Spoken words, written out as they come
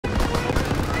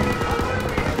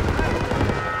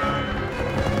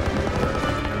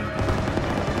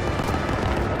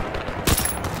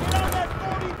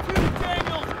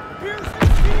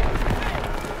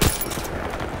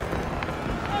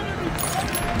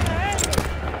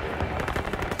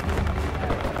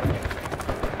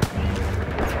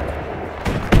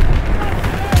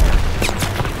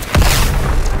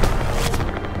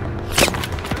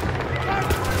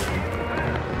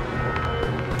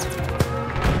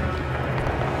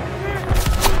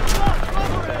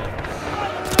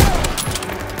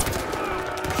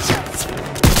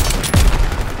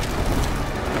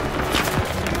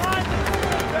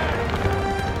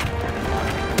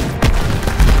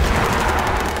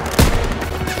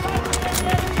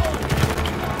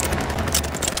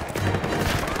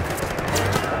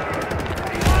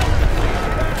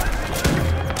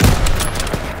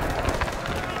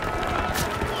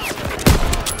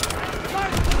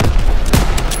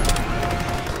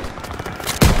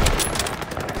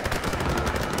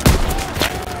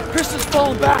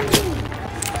falling back!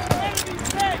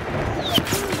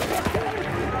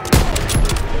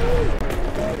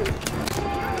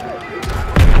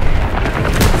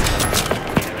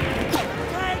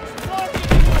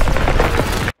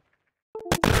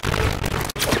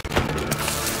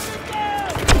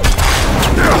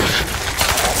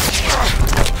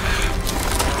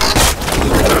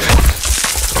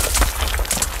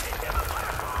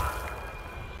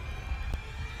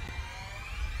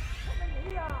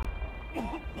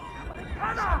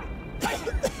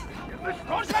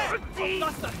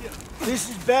 This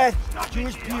is bad.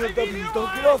 Jewish POWs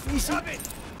don't get off easy.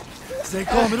 Stay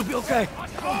calm, it'll be okay.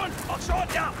 I'll show it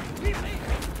down.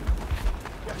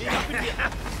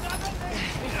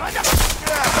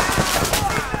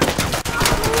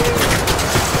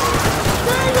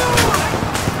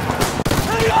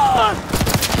 Hang on!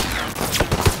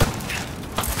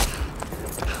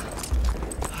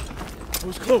 That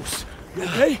was close. You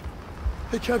okay?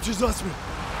 They captured Zussman.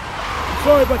 I'm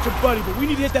sorry about your buddy, but we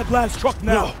need to hit that last truck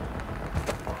now.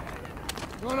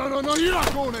 No, you're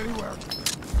not going anywhere.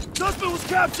 Zussman was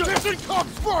captured! Pierson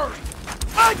comes first!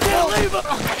 I can't leave him!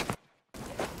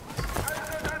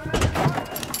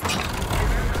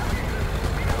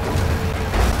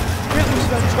 Can't lose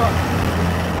that truck.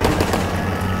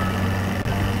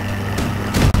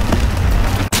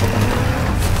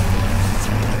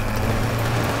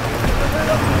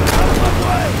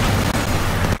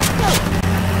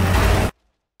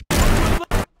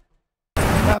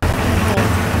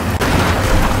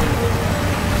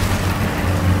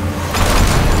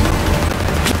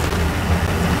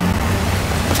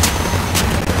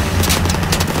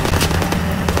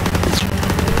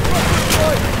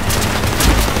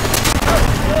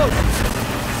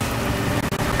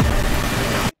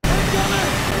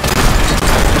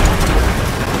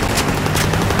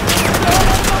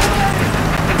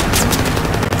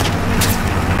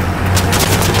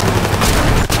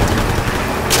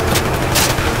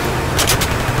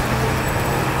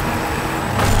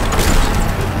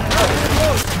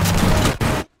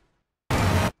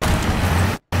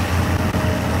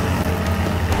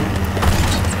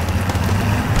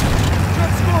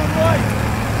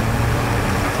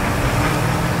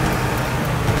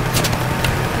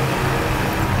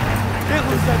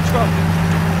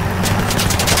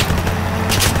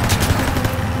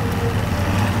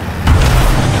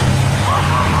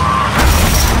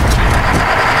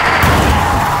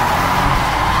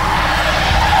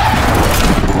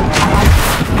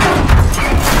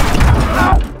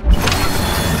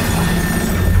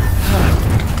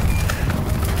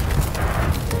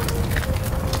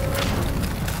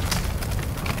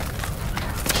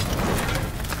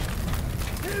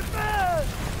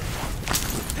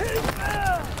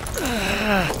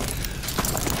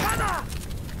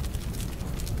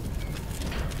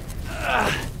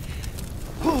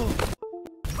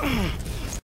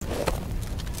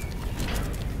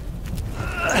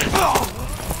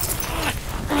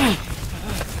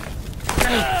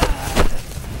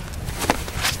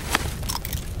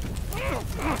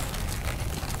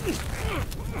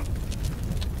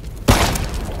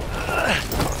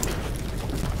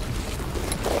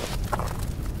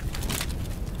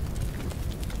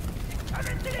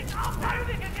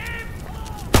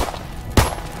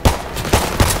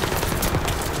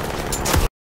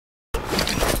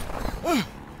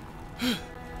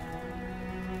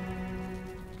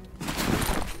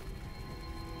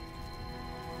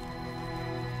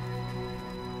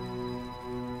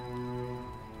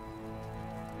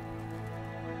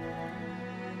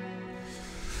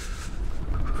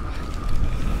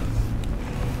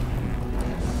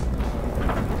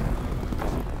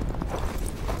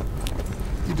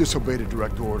 You disobeyed a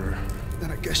direct order. Then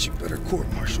I guess you better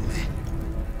court-martial me.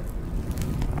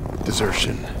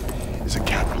 Desertion is a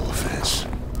capital offense.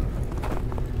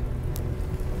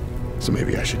 So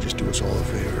maybe I should just do us all a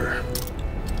favor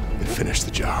and finish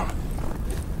the job.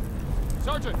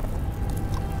 Sergeant!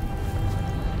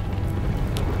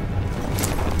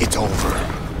 It's over.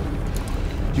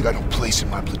 You got no place in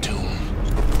my platoon.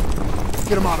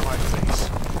 Get him out of my face.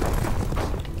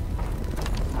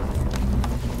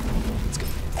 Let's go.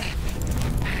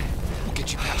 We'll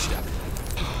get you patched up.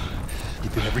 You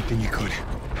did everything you could.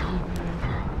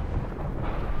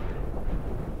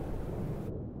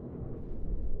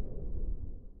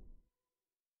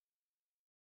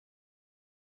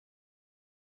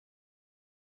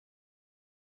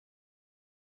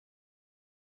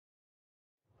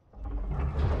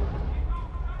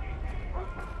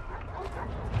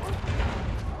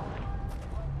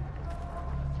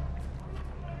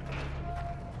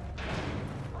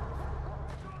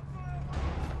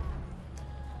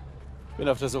 Ich bin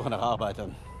auf der Suche nach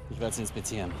Arbeitern. Ich werde sie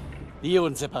inspizieren. Die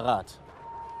Juden separat.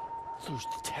 Lose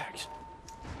the tags.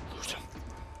 Lose them.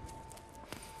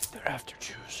 They're after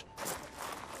Jews.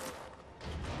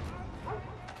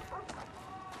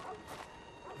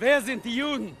 Wer sind die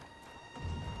Juden?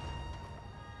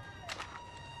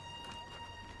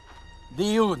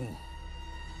 Die Juden.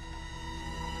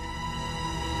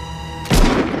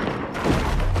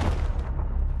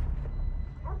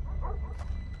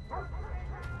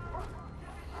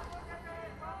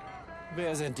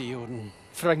 Wer sind die Juden?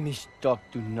 Frag mich doch,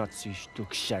 du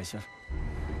Nazi-Stück Scheiße.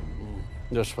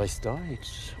 Du sprichst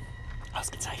Deutsch.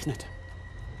 Ausgezeichnet.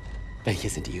 Welche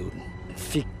sind die Juden?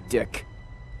 Fick Dick.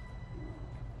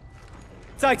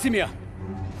 Zeig sie mir!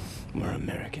 We're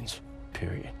Americans.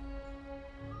 Period.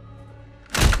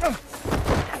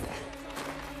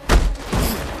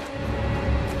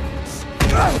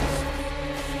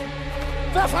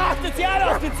 Verfrachtet sie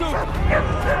alle auf den Zug!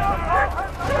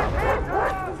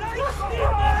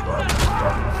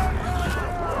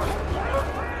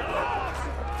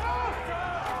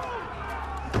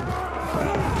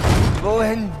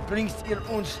 Wohin bringt ihr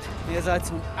uns? Ihr seid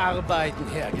zum Arbeiten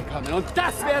hergekommen und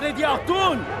das werdet ihr auch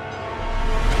tun!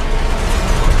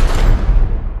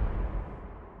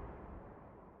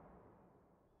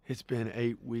 It's been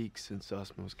 8 weeks since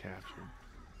Zussman was captured.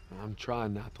 I'm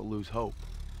trying not to lose hope.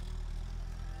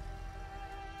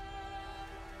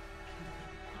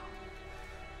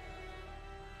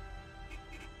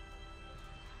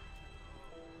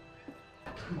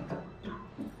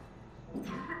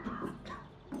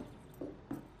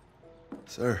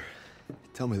 Sir,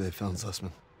 tell me they found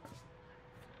Zussman.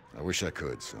 I wish I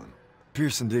could, son.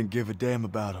 Pierson didn't give a damn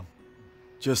about him.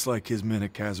 Just like his men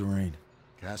at Kasserine.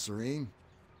 Kasserine?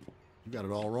 You got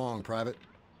it all wrong, Private.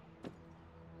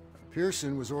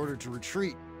 Pierson was ordered to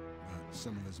retreat, but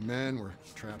some of his men were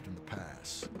trapped in the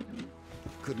pass.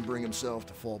 Couldn't bring himself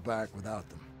to fall back without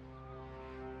them.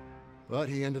 But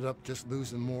he ended up just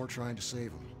losing more trying to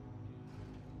save them.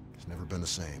 It's never been the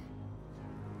same.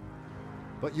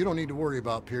 But you don't need to worry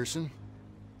about Pierson.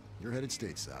 You're headed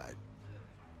stateside.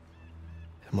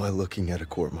 Am I looking at a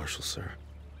court-martial, sir?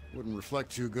 Wouldn't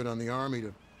reflect too good on the Army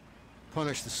to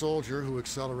punish the soldier who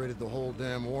accelerated the whole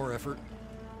damn war effort.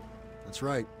 That's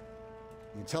right.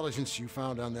 The intelligence you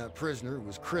found on that prisoner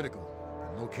was critical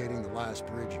in locating the last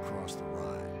bridge across the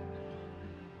Rhine.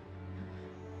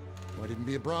 Why didn't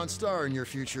be a Bronze Star in your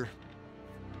future?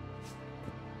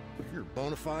 You're a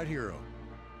bona fide hero.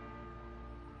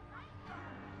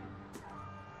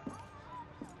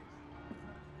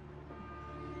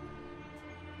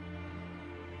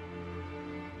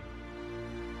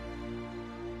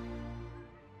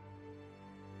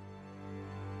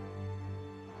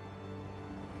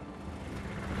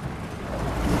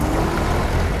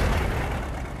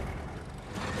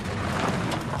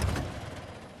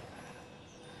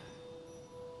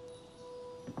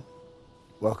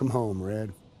 Welcome home,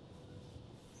 Red.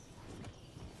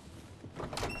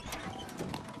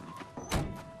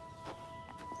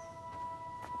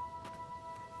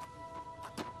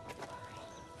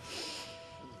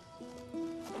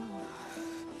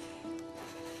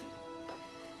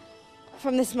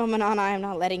 From this moment on, I am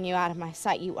not letting you out of my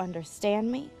sight. You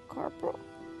understand me, Corporal?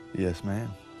 Yes,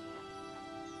 ma'am.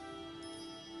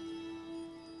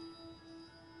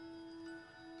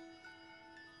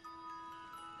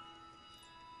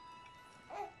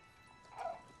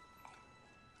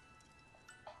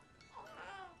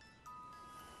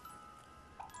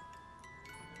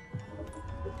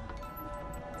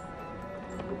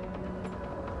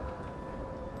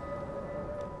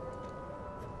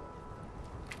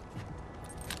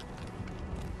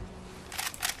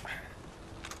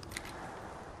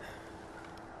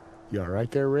 You all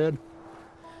right there, Red?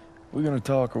 We gonna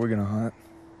talk or we gonna hunt?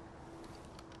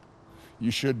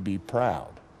 You should be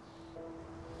proud.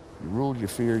 You ruled your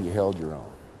fear, you held your own.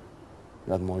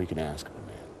 Nothing more you can ask of a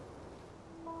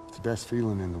man. It's the best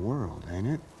feeling in the world, ain't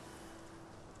it?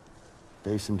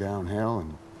 Facing down hell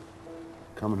and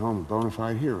coming home a bona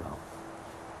fide hero.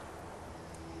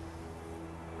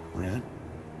 Red?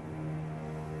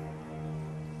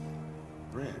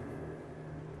 Red?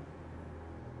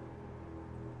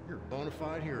 You're a bona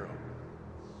fide hero.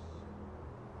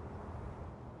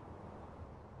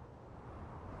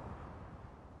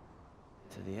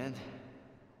 To the end?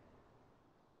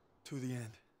 To the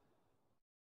end.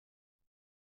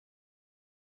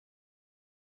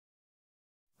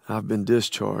 I've been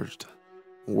discharged.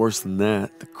 Worse than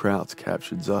that, the Krauts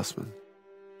captured Zussman.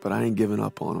 But I ain't giving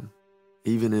up on him,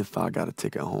 even if I got a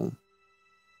ticket home.